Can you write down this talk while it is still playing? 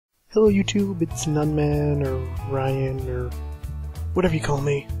Hello YouTube, it's Nunman, or Ryan, or whatever you call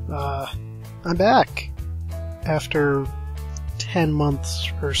me. I'm back after 10 months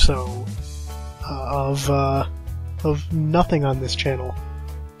or so of nothing on this channel.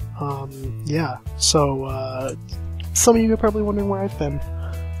 So some of you are probably wondering where I've been.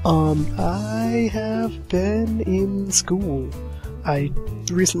 I have been in school. I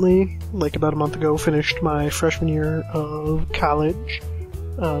recently, like about a month ago, finished my freshman year of college.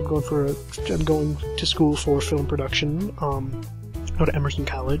 I'm going to school for film production, out at Emerson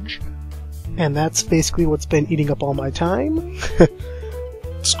College, and that's basically what's been eating up all my time.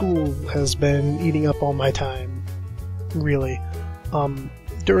 School has been eating up all my time, really.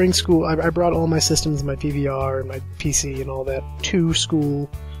 During school, I brought all my systems, my PVR, and my PC, and all that to school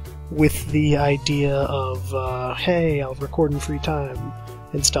with the idea of, hey, I'll record in free time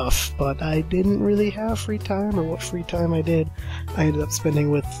and stuff, but I didn't really have free time, or what free time I did, I ended up spending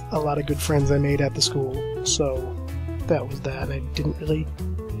with a lot of good friends I made at the school, so that was that. I didn't really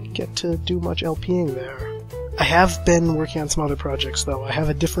get to do much LPing there. I have been working on some other projects, though. I have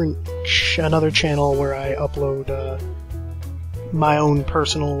another channel where I upload my own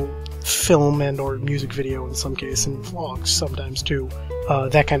personal film and or music video in some case, and vlogs sometimes too.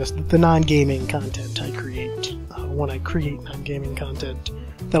 That kind of the non-gaming content I create. When I create non-gaming content,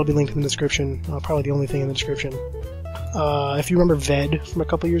 that'll be linked in the description. Probably the only thing in the description. If you remember VED from a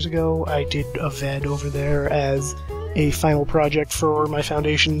couple years ago, I did a VED over there as a final project for my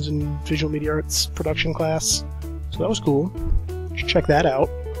Foundations in Visual Media Arts production class. So that was cool. You should check that out.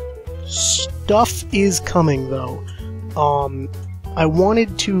 Stuff is coming, though. I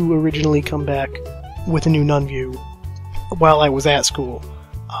wanted to originally come back with a new Nunview while I was at school,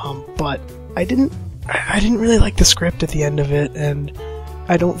 but I didn't really like the script at the end of it, and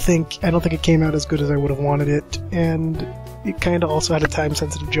I don't think it came out as good as I would have wanted it, and it kind of also had a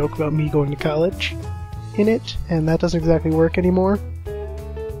time-sensitive joke about me going to college in it, and that doesn't exactly work anymore.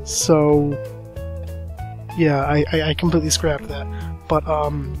 So, yeah, I completely scrapped that. But,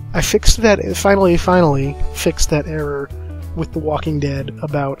 I fixed that, finally fixed that error with The Walking Dead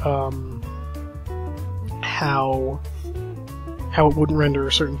about, how it wouldn't render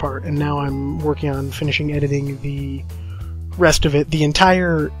a certain part, and now I'm working on finishing editing the rest of it. The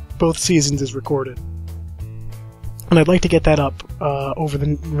entire both seasons is recorded, and I'd like to get that up over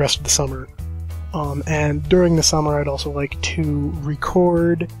the rest of the summer. And during the summer, I'd also like to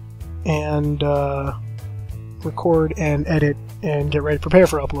record and edit and prepare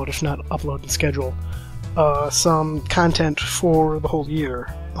for upload, if not upload and schedule some content for the whole year.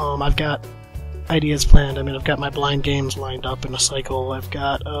 I've got ideas planned. I mean, I've got my blind games lined up in a cycle. I've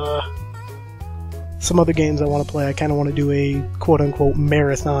got some other games I want to play. I kind of want to do a quote-unquote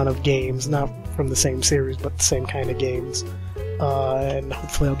marathon of games, not from the same series, but the same kind of games. And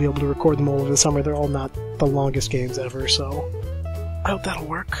hopefully I'll be able to record them all over the summer. They're all not the longest games ever, so I hope that'll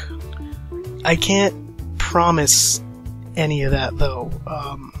work. I can't promise any of that, though.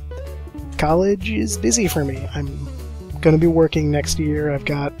 College is busy for me. I'm going to be working next year. I've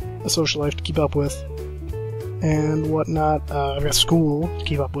got a social life to keep up with and whatnot. I've got school to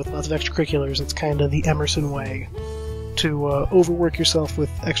keep up with, lots of extracurriculars. It's kind of the Emerson way to overwork yourself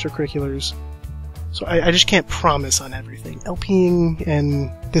with extracurriculars. So I just can't promise on everything. LPing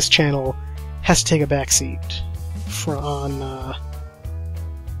and this channel has to take a backseat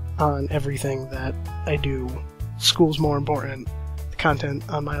on everything that I do. School's more important. The content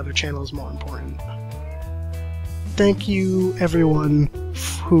on my other channel is more important. Thank you, everyone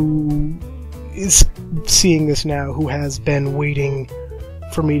who is seeing this now, who has been waiting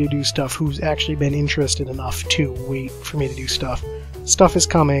for me to do stuff, who's actually been interested enough to wait for me to do stuff. Stuff is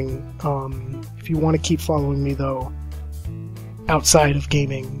coming. If you want to keep following me, though, outside of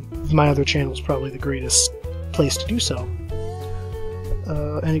gaming, my other channel is probably the greatest place to do so.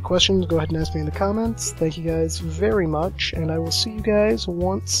 Any questions, go ahead and ask me in the comments. Thank you guys very much, and I will see you guys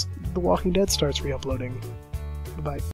once The Walking Dead starts re-uploading. Bye-bye.